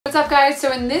What's up guys?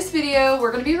 So in this video,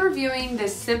 we're going to be reviewing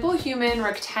this Simplehuman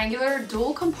rectangular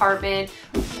dual compartment.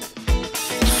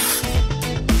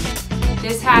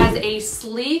 This has a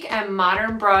sleek and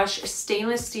modern brush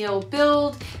stainless steel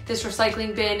build. This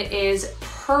recycling bin is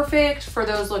perfect for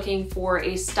those looking for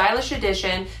a stylish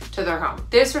addition to their home.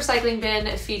 This recycling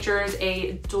bin features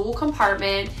a dual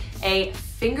compartment, a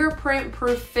fingerprint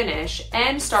proof finish,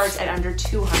 and starts at under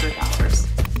 $200.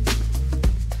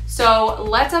 So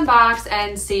let's unbox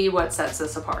and see what sets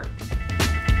this apart.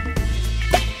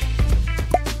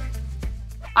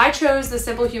 I chose the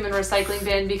Simplehuman recycling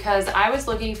bin because I was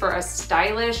looking for a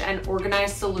stylish and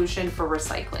organized solution for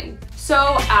recycling. So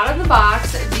out of the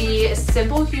box, the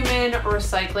Simplehuman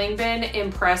recycling bin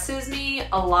impresses me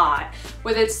a lot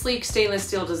with its sleek stainless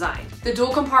steel design. The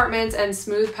dual compartments and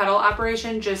smooth pedal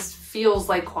operation just feels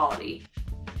like quality.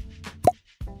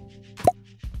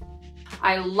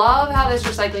 I love how this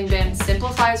recycling bin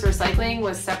simplifies recycling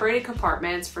with separated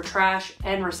compartments for trash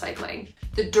and recycling.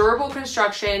 The durable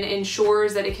construction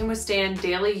ensures that it can withstand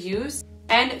daily use,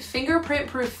 and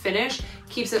fingerprint-proof finish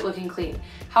keeps it looking clean.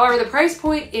 However, the price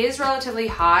point is relatively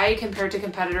high compared to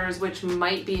competitors, which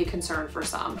might be a concern for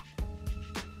some.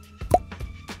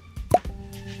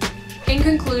 In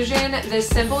conclusion, this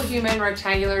Simplehuman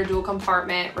rectangular dual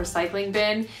compartment recycling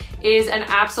bin is an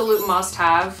absolute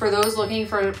must-have for those looking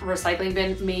for a recycling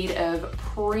bin made of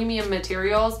premium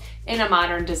materials in a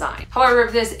modern design. However,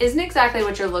 if this isn't exactly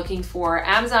what you're looking for,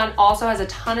 Amazon also has a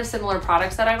ton of similar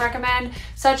products that I recommend,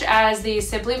 such as the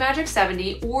Simply Magic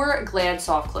 70 or Glad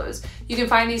Soft Close. You can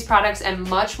find these products and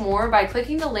much more by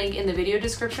clicking the link in the video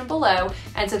description below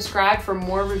and subscribe for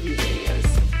more review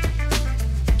videos.